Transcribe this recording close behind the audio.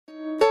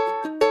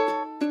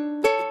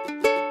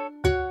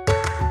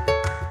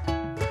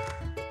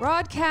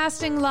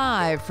Broadcasting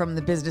live from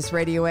the Business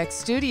Radio X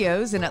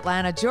studios in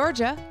Atlanta,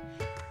 Georgia,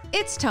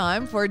 it's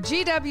time for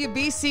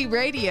GWBC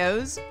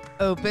Radio's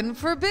Open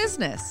for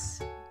Business.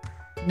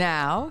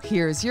 Now,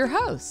 here's your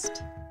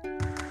host.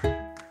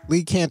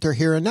 Lee Cantor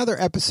here, another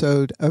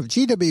episode of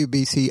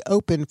GWBC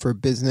Open for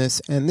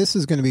Business, and this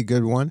is going to be a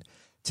good one.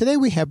 Today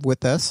we have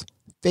with us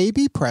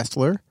Phoebe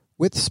Pressler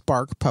with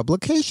Spark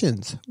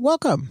Publications.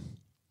 Welcome.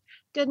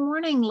 Good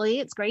morning, Lee.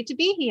 It's great to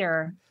be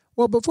here.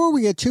 Well, before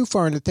we get too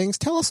far into things,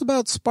 tell us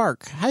about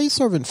Spark. How are you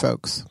serving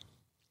folks?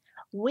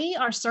 We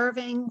are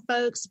serving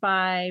folks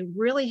by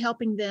really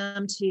helping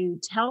them to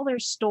tell their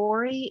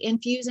story,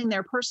 infusing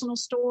their personal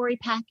story,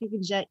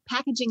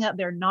 packaging up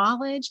their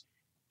knowledge,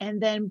 and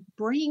then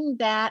bringing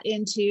that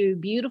into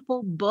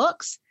beautiful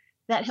books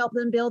that help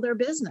them build their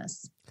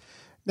business.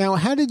 Now,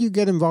 how did you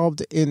get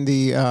involved in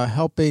the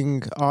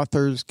helping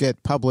authors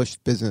get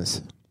published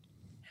business?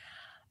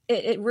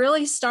 It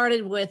really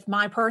started with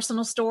my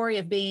personal story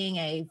of being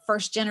a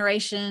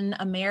first-generation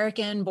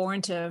American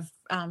born to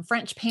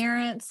French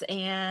parents,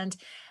 and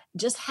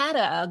just had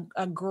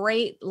a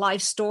great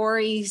life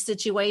story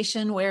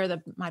situation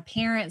where my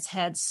parents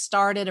had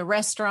started a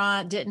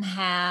restaurant, didn't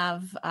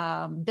have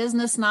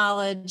business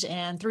knowledge,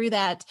 and through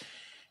that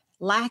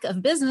lack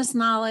of business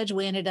knowledge,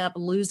 we ended up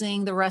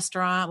losing the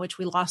restaurant, which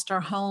we lost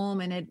our home,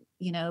 and it,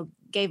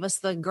 gave us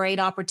the great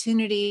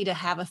opportunity to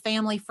have a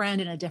family friend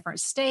in a different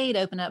state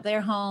open up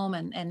their home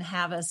and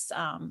have us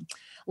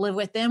live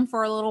with them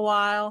for a little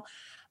while.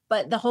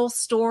 But the whole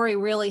story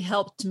really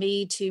helped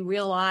me to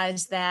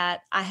realize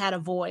that I had a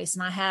voice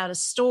and I had a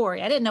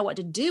story. I didn't know what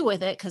to do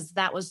with it because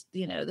that was,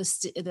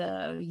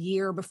 the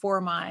year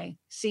before my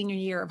senior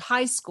year of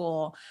high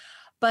school.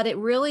 But it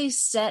really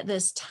set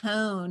this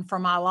tone for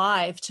my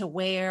life to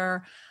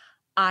where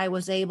I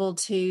was able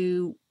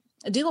to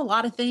do a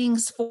lot of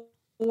things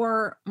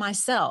for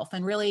myself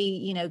and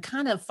really,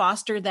 kind of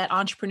fostered that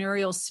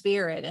entrepreneurial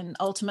spirit. And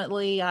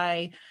ultimately,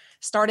 I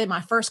started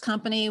my first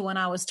company when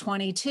I was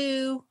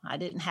 22. I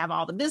didn't have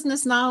all the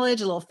business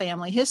knowledge, a little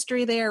family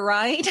history there,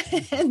 right?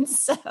 And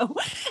so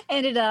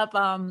ended up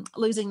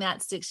losing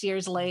that 6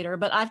 years later.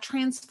 But I've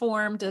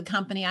transformed the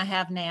company I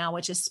have now,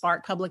 which is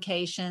Spark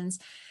Publications,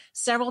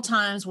 several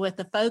times with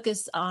the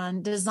focus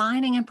on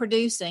designing and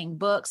producing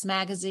books,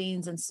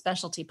 magazines, and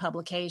specialty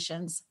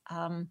publications.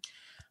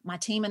 My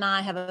team and I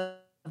have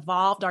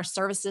evolved our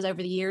services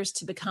over the years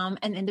to become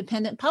an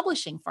independent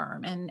publishing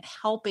firm and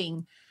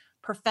helping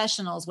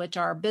professionals, which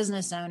are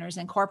business owners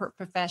and corporate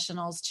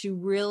professionals, to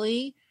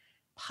really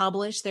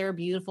publish their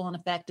beautiful and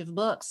effective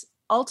books,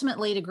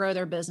 ultimately to grow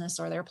their business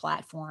or their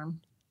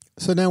platform.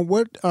 So now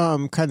what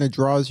kind of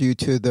draws you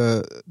to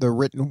the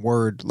written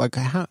word? Like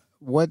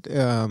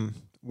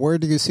where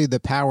do you see the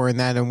power in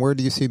that, and where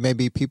do you see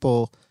maybe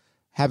people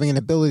having an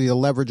ability to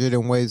leverage it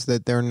in ways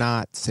that they're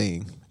not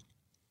seeing?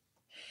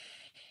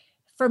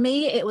 For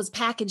me, it was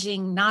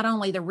packaging not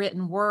only the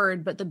written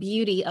word, but the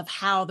beauty of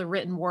how the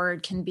written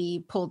word can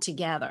be pulled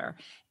together.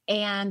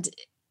 And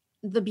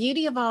the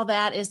beauty of all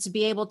that is to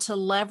be able to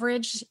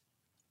leverage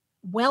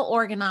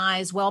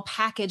well-organized,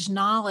 well-packaged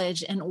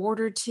knowledge in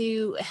order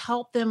to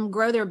help them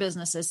grow their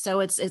businesses. So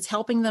it's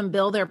helping them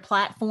build their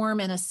platform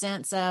in a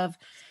sense of,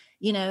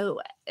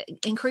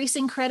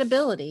 increasing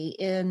credibility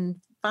in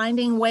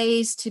finding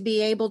ways to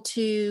be able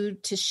to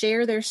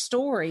share their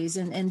stories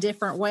in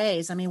different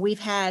ways. I mean, we've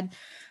had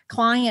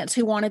clients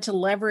who wanted to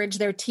leverage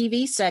their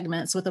TV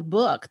segments with a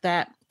book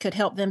that could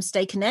help them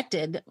stay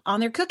connected on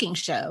their cooking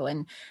show.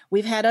 And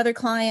we've had other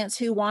clients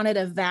who wanted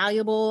a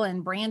valuable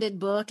and branded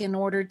book in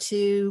order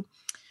to,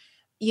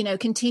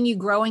 continue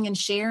growing and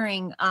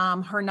sharing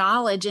her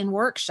knowledge in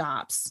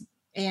workshops.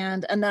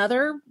 And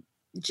another,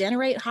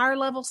 generate higher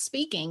level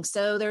speaking.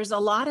 So there's a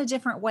lot of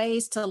different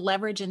ways to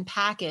leverage and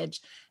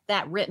package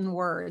that written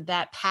word,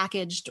 that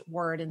packaged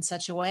word in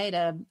such a way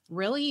to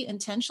really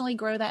intentionally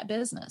grow that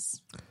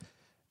business.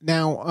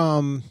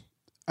 Now,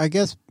 I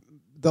guess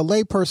the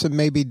layperson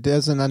maybe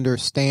doesn't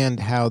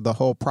understand how the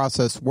whole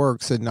process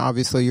works, and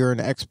obviously you're an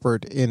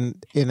expert in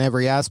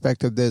every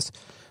aspect of this.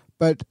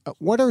 But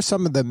what are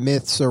some of the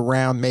myths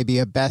around maybe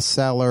a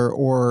bestseller,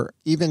 or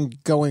even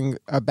going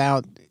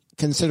about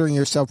considering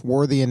yourself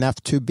worthy enough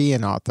to be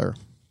an author?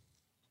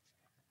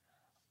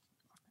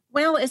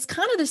 Well, it's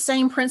kind of the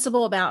same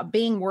principle about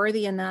being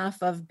worthy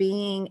enough of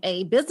being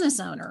a business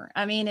owner.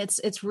 I mean,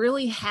 it's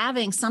really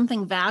having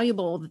something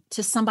valuable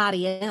to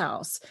somebody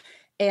else.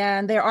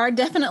 And there are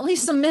definitely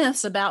some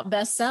myths about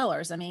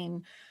bestsellers. I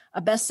mean,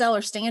 a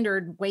bestseller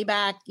standard way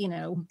back,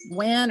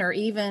 when or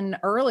even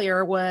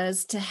earlier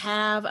was to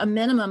have a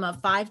minimum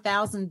of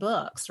 5,000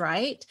 books,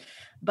 right?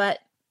 But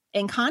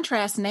in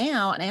contrast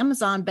now, an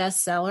Amazon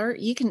bestseller,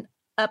 you can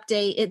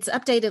it's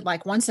updated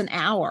like once an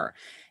hour.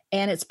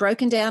 And it's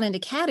broken down into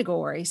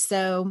categories.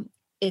 So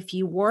if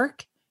you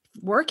work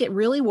it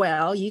really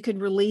well, you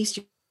could release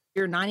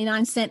your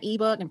 99-cent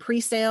ebook and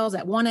pre-sales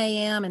at 1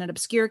 a.m. in an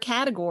obscure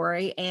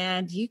category,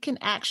 and you can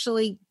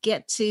actually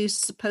get to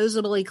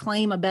supposedly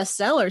claim a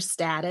bestseller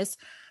status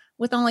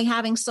with only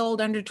having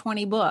sold under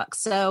 20 books.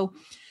 So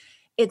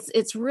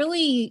it's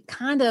really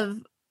kind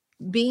of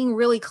being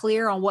really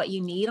clear on what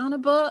you need on a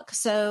book.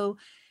 So,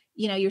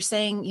 you're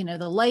saying,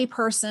 the lay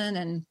person,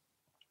 and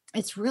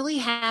it's really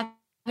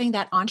having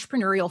that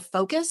entrepreneurial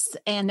focus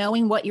and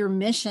knowing what your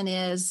mission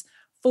is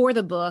for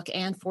the book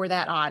and for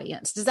that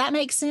audience. Does that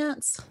make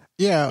sense?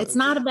 Yeah. It's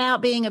not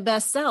about being a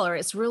bestseller.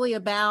 It's really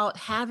about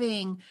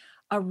having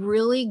a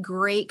really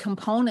great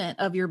component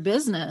of your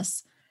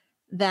business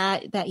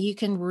that you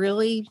can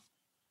really,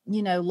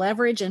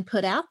 leverage and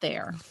put out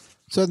there.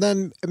 So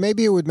then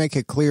maybe it would make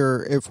it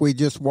clear if we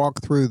just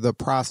walk through the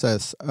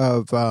process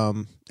of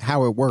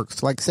how it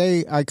works. Like,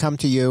 say I come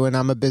to you and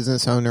I'm a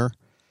business owner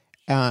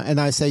and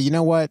I say, you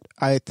know what,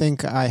 I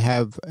think I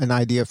have an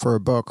idea for a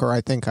book, or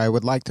I think I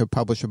would like to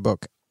publish a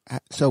book.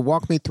 So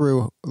walk me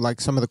through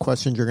like some of the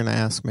questions you're going to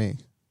ask me.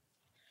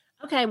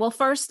 Okay. Well,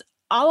 first,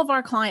 all of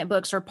our client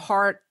books are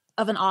part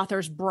of an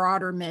author's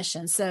broader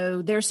mission.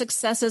 So their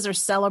successes are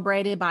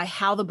celebrated by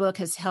how the book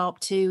has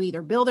helped to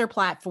either build their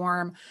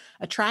platform,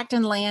 attract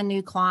and land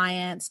new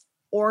clients,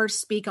 or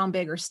speak on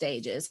bigger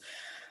stages.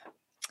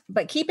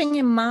 But keeping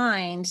in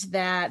mind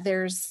that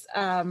there's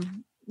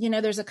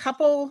a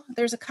couple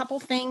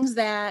things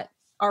that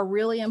are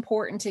really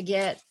important to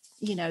get,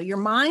 your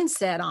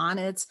mindset on.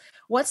 It's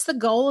what's the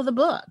goal of the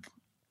book?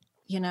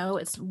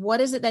 It's what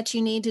is it that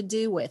you need to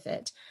do with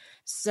it?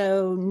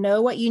 So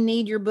know what you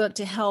need your book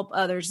to help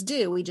others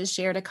do. We just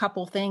shared a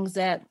couple things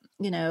that,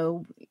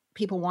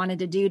 people wanted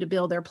to do to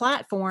build their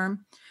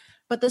platform.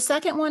 But the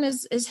second one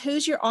is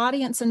who's your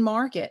audience and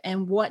market,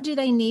 and what do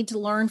they need to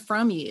learn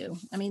from you?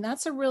 I mean,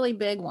 that's a really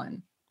big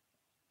one.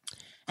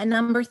 And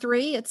number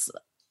 3, it's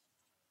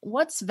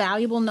what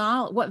valuable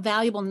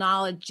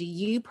knowledge do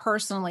you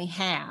personally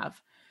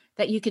have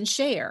that you can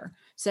share?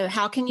 So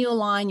how can you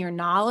align your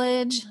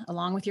knowledge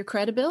along with your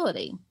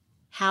credibility?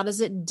 How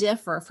does it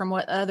differ from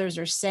what others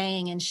are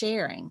saying and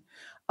sharing?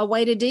 A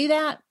way to do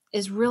that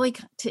is really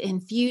to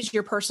infuse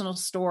your personal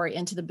story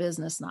into the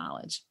business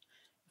knowledge.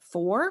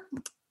 4,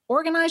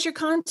 organize your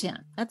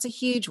content. That's a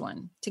huge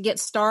one. To get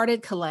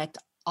started, collect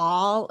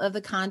all of the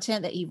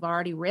content that you've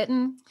already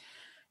written,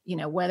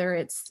 whether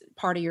it's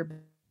part of your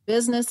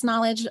business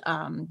knowledge,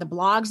 the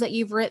blogs that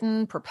you've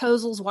written,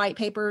 proposals, white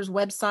papers,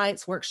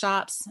 websites,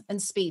 workshops,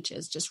 and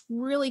speeches. Just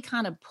really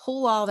kind of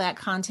pull all that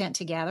content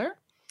together.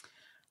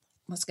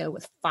 Let's go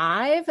with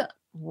 5,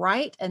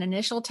 write an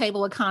initial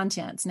table of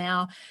contents.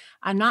 Now,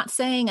 I'm not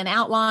saying an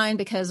outline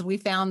because we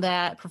found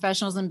that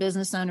professionals and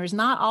business owners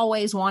not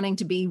always wanting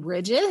to be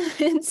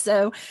rigid. And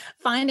so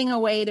finding a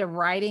way to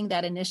writing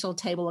that initial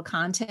table of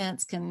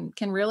contents can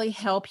really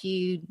help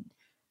you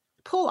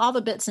pull all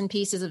the bits and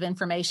pieces of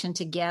information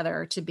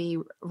together to be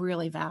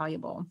really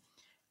valuable.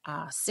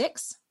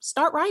 6,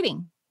 start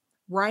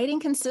writing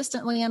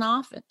consistently and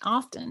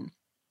often.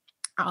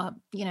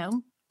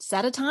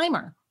 Set a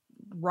timer.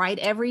 Write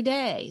every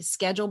day,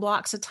 schedule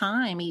blocks of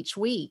time each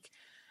week.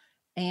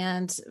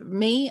 And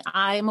me,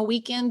 I'm a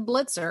weekend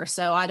blitzer,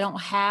 so I don't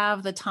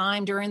have the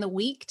time during the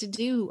week to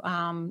do,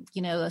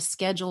 a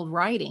scheduled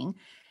writing.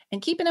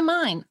 And keeping in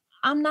mind,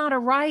 I'm not a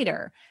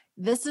writer.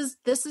 This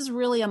is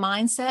really a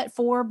mindset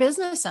for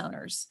business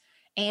owners,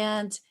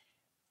 and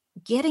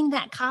getting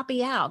that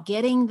copy out,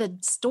 getting the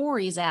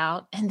stories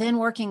out, and then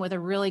working with a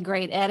really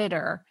great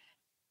editor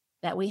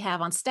that we have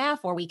on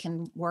staff, or we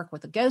can work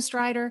with a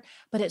ghostwriter.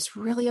 But it's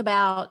really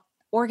about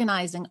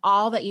organizing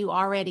all that you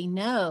already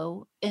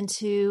know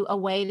into a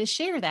way to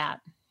share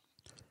that.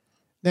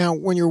 Now,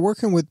 when you're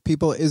working with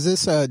people, is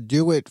this a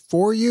do it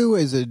for you?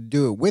 Is it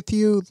do it with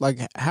you? Like,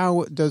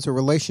 how does a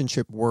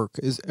relationship work?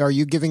 Are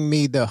you giving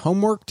me the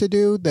homework to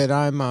do that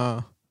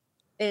I'm...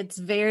 It's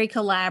very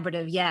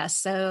collaborative, yes.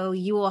 So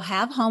you will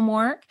have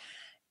homework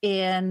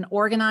in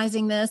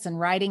organizing this and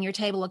writing your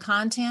table of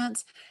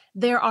contents.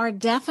 There are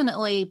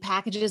definitely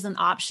packages and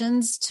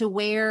options to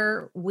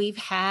where we've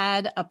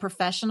had a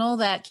professional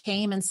that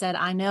came and said,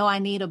 I know I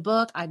need a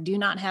book. I do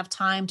not have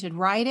time to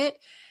write it.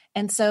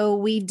 And so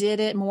we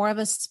did it more of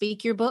a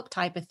speak your book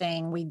type of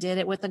thing. We did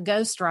it with a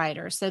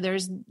ghostwriter. So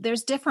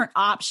there's different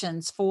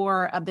options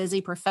for a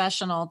busy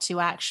professional to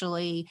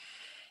actually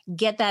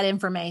get that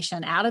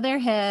information out of their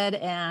head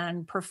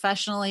and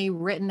professionally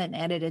written and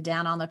edited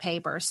down on the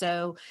paper.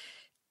 So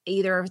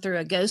either through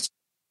a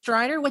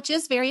ghostwriter, which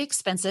is very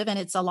expensive, and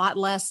it's a lot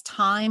less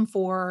time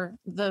for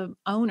the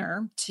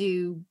owner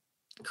to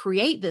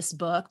create this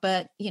book,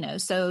 but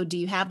so do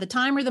you have the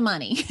time or the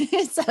money?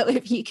 So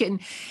if you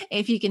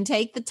can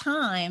take the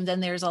time,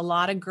 then there's a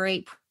lot of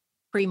great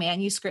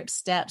pre-manuscript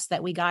steps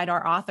that we guide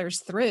our authors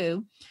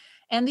through.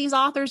 And these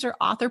authors are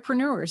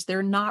authorpreneurs.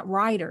 They're not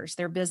writers.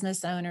 They're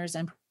business owners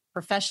and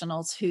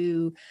professionals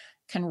who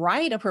can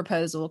write a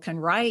proposal, can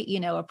write,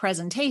 a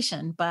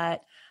presentation,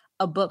 but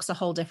a book's a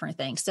whole different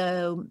thing.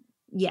 So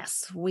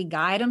yes, we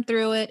guide them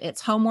through it.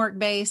 It's homework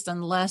based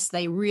unless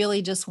they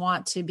really just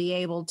want to be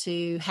able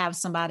to have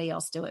somebody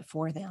else do it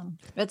for them.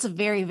 It's a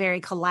very,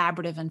 very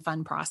collaborative and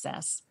fun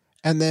process.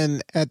 And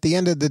then at the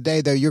end of the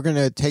day, though, you're going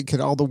to take it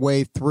all the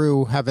way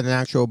through having an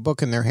actual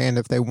book in their hand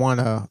if they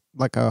want to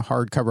like a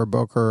hardcover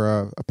book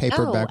or a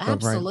paperback book, right?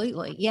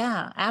 Absolutely.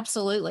 Yeah,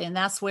 absolutely. And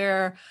that's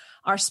where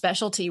our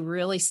specialty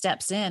really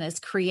steps in, is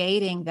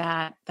creating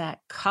that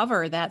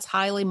cover that's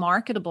highly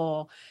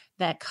marketable,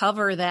 that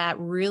cover that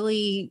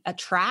really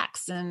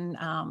attracts and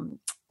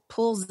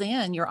pulls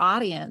in your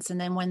audience.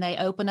 And then when they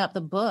open up the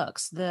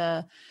books,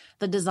 the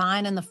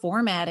design and the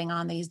formatting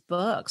on these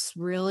books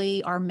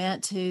really are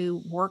meant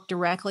to work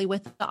directly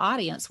with the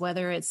audience,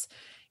 whether it's,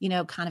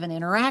 kind of an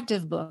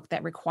interactive book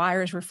that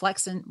requires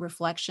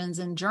reflections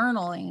and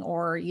journaling,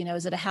 or,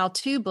 is it a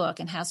how-to book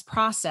and has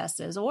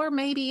processes, or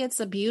maybe it's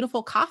a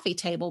beautiful coffee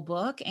table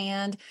book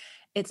and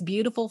it's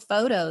beautiful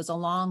photos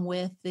along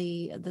with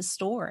the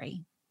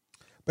story.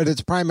 But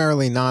it's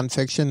primarily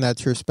nonfiction.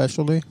 That's your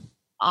specialty?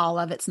 All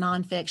of it's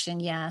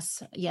nonfiction.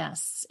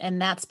 Yes.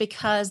 And that's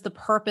because the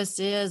purpose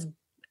is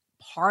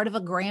part of a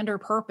grander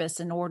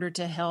purpose in order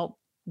to help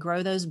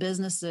grow those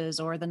businesses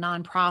or the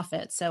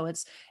nonprofit. So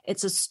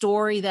it's a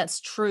story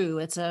that's true.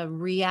 It's a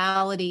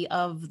reality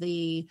of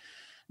the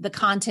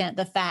content,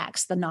 the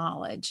facts, the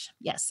knowledge.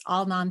 Yes,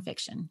 all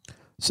nonfiction.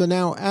 So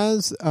now,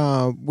 as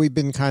we've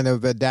been kind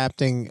of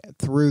adapting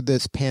through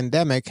this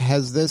pandemic,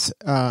 has this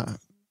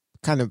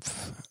kind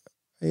of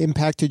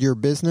impacted your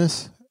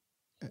business?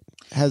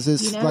 Has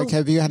this,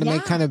 have you had to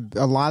make kind of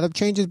a lot of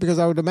changes? Because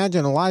I would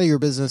imagine a lot of your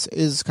business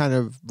is kind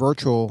of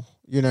virtual.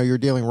 You're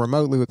dealing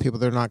remotely with people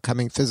that are not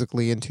coming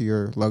physically into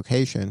your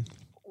location.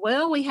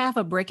 Well, we have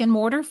a brick and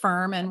mortar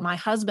firm, and my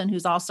husband,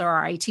 who's also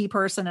our IT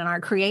person and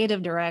our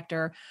creative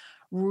director,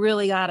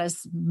 really got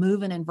us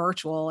moving in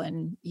virtual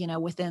and,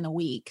 within a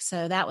week.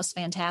 So that was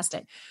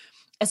fantastic.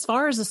 As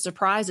far as the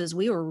surprises,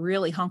 we were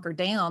really hunkered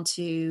down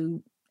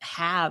to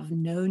have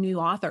no new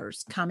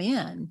authors come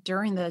in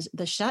during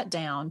the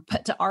shutdown.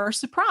 But to our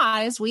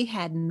surprise, we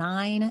had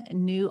 9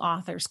 new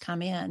authors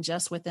come in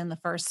just within the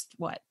first,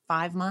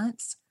 5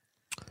 months.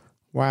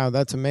 Wow,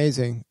 that's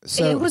amazing.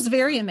 So it was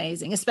very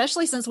amazing,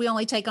 especially since we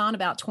only take on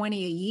about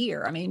 20 a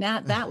year. I mean,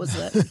 that was,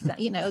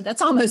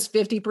 that's almost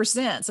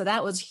 50%. So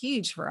that was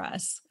huge for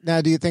us.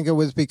 Now, do you think it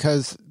was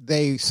because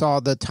they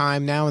saw the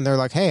time now and they're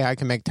like, hey, I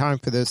can make time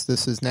for this.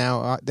 This is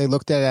now, they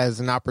looked at it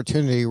as an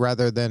opportunity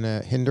rather than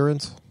a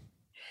hindrance?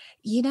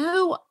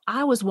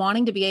 I was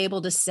wanting to be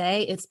able to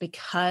say it's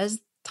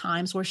because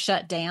times were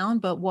shut down,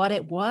 but what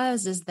it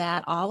was is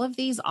that all of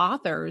these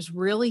authors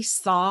really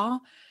saw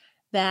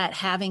that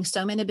having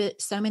so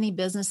many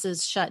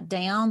businesses shut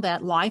down,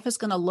 that life is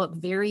going to look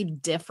very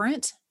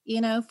different,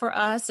 for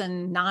us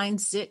in 9,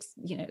 6,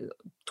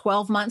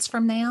 12 months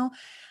from now.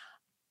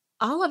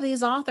 All of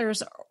these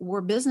authors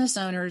were business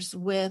owners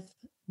with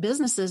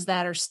businesses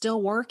that are still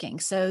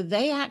working. So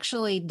they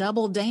actually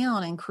doubled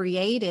down and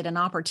created an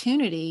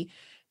opportunity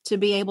to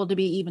be able to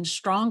be even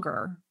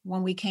stronger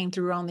when we came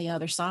through on the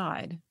other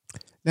side.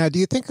 Now, do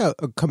you think a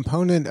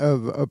component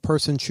of a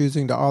person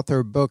choosing to author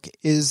a book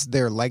is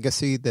their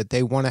legacy, that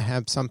they want to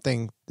have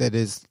something that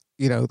is,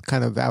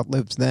 kind of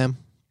outlives them?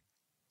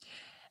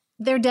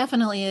 There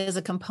definitely is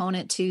a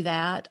component to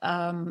that.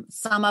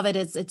 Some of it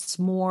is, it's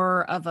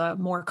more of a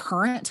more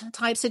current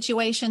type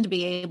situation to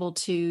be able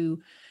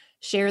to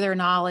share their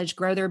knowledge,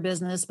 grow their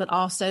business, but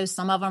also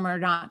some of them are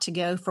not to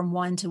go from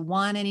one to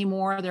one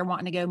anymore. They're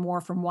wanting to go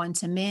more from one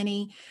to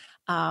many.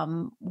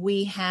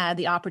 We had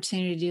the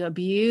opportunity to do a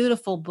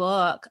beautiful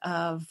book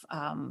of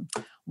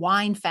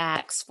wine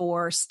facts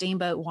for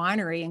Steamboat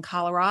Winery in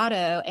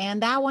Colorado.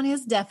 And that one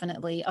is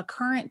definitely a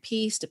current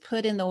piece to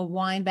put in the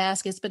wine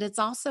baskets, but it's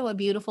also a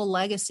beautiful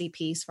legacy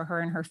piece for her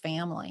and her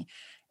family.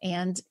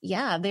 And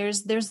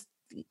there's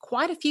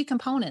quite a few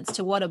components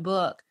to what a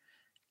book,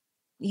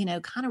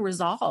 kind of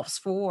resolves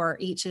for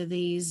each of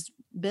these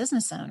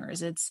business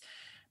owners. It's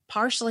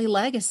partially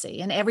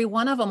legacy. And every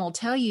one of them will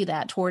tell you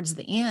that towards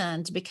the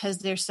end, because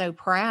they're so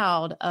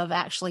proud of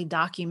actually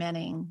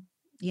documenting,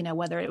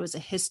 whether it was a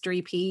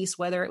history piece,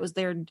 whether it was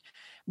their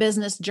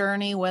business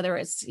journey, whether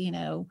it's,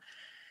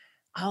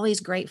 all these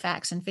great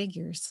facts and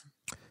figures.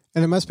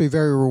 And it must be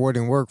very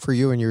rewarding work for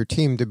you and your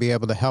team to be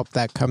able to help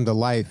that come to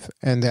life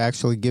and to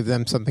actually give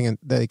them something that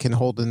they can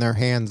hold in their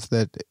hands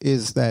that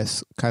is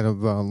this kind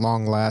of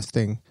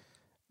long-lasting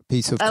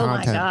piece of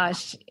content. Oh my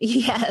gosh.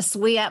 Yes,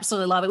 we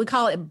absolutely love it. We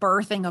call it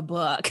birthing a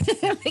book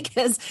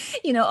because,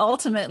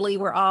 ultimately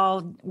we're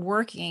all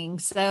working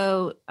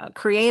so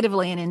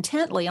creatively and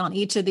intently on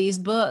each of these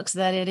books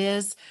that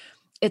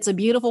it's a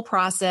beautiful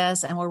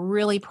process, and we're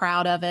really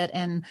proud of it.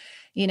 And,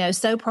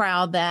 so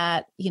proud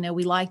that,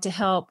 we like to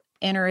help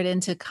enter it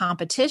into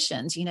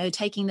competitions,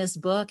 taking this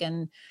book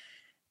and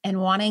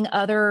wanting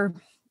other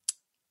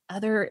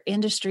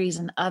industries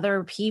and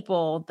other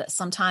people that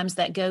sometimes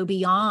that go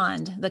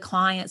beyond the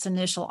client's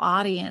initial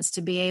audience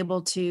to be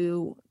able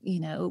to,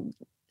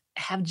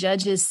 have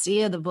judges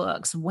see the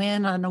books,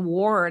 win an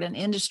award, an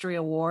industry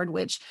award,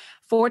 which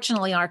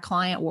fortunately our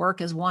client work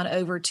has won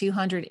over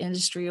 200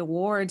 industry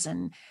awards,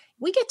 and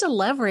we get to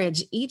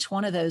leverage each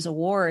one of those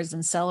awards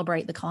and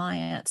celebrate the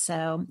client.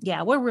 So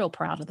we're real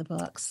proud of the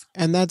books.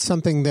 And that's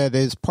something that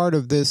is part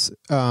of this,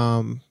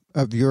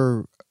 of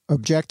your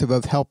objective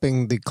of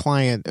helping the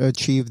client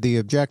achieve the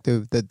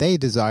objective that they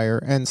desire,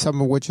 and some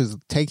of which is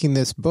taking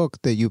this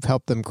book that you've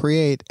helped them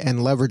create and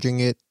leveraging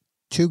it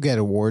to get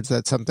awards.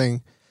 That's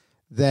something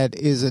that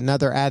is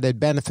another added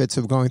benefits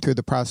of going through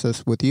the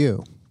process with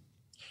you.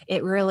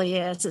 It really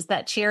is. It's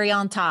that cherry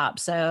on top.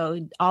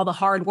 So all the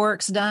hard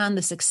work's done,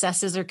 the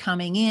successes are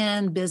coming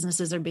in,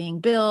 businesses are being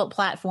built,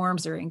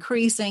 platforms are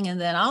increasing, and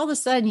then all of a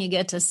sudden you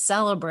get to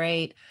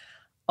celebrate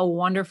a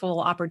wonderful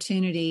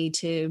opportunity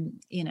to,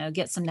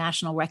 get some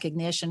national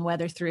recognition,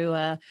 whether through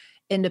a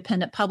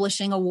independent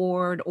publishing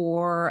award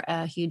or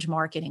a huge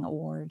marketing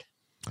award.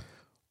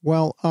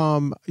 Well,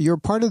 you're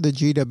part of the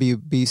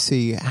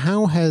GWBC.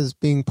 How has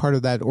being part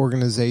of that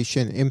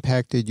organization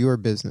impacted your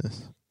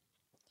business?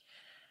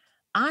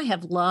 I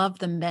have loved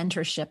the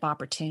mentorship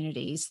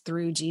opportunities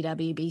through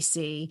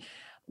GWBC.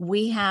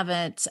 We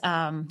haven't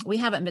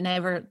been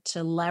able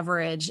to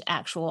leverage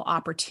actual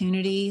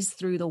opportunities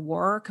through the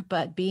work,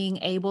 but being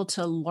able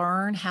to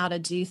learn how to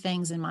do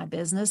things in my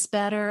business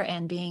better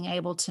and being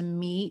able to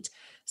meet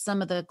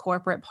some of the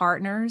corporate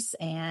partners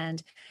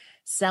and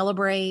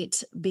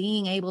celebrate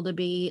being able to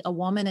be a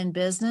woman in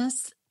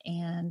business.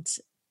 And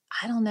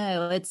I don't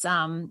know, it's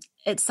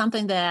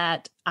something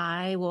that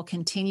I will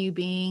continue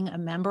being a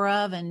member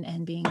of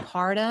and being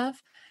part of.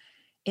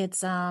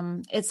 It's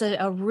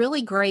a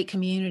really great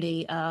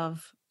community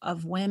of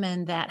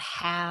women that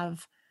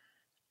have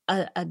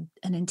an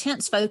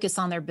intense focus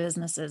on their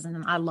businesses,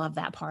 and I love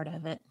that part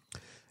of it.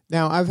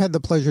 Now, I've had the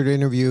pleasure to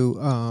interview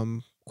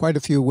quite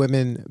a few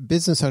women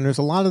business owners.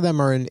 A lot of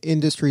them are in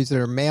industries that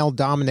are male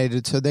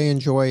dominated, so they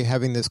enjoy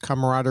having this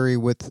camaraderie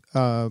with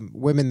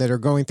women that are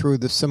going through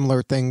the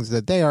similar things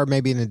that they are,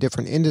 maybe in a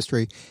different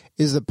industry.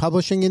 Is the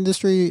publishing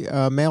industry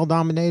a male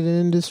dominated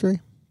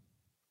industry?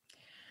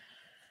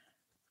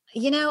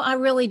 I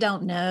really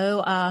don't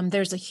know.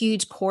 There's a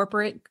huge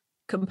corporate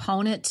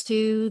component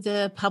to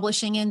the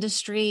publishing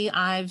industry.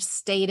 I've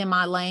stayed in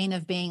my lane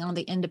of being on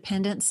the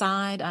independent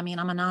side. I mean,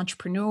 I'm an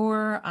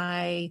entrepreneur.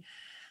 I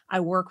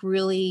work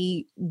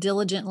really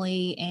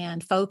diligently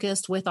and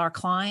focused with our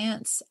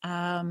clients.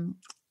 Our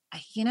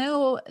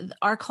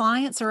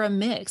clients are a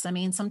mix. I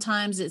mean,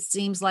 sometimes it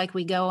seems like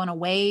we go on a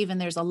wave and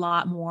there's a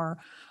lot more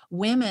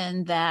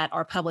women that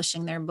are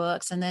publishing their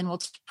books, and then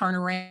we'll turn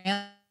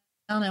around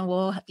and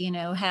we'll,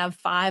 have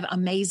 5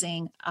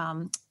 amazing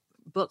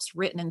books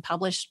written and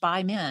published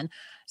by men.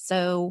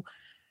 So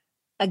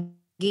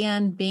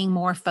again, being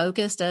more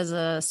focused as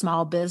a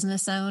small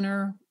business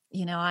owner,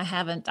 I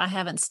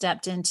haven't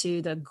stepped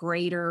into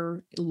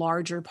the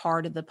larger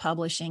part of the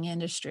publishing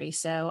industry.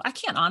 So I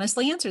can't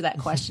honestly answer that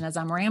question as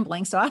I'm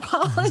rambling. So I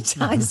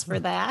apologize for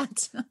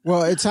that.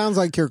 Well, it sounds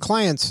like your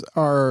clients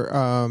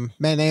are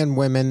men and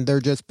women. They're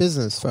just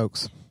business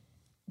folks.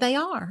 They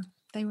are.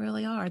 They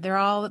really are.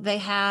 They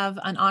have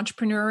an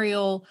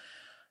entrepreneurial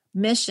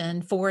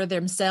mission for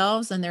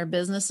themselves and their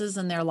businesses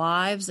and their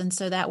lives. And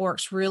so that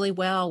works really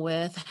well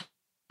with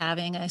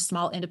having a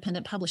small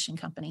independent publishing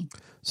company.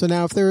 So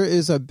now if there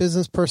is a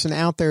business person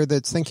out there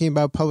that's thinking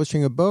about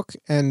publishing a book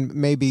and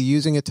maybe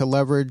using it to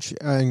leverage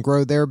and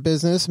grow their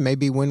business,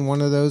 maybe win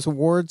one of those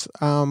awards,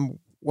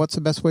 what's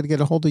the best way to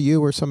get a hold of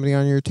you or somebody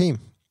on your team?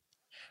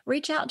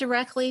 Reach out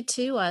directly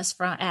to us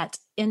at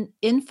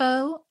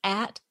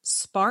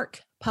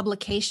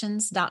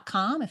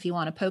info@sparkpublications.com. If you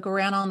want to poke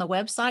around on the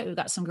website, we've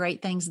got some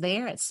great things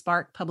there at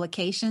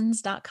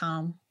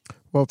sparkpublications.com.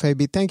 Well,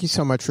 Fabi, thank you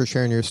so much for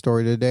sharing your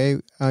story today.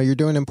 You're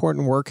doing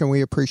important work and we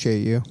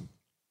appreciate you.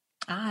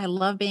 I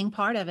love being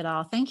part of it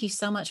all. Thank you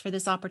so much for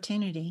this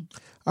opportunity.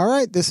 All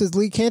right. This is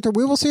Lee Cantor.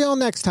 We will see you all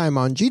next time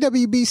on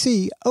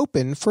GWBC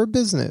Open for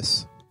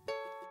Business.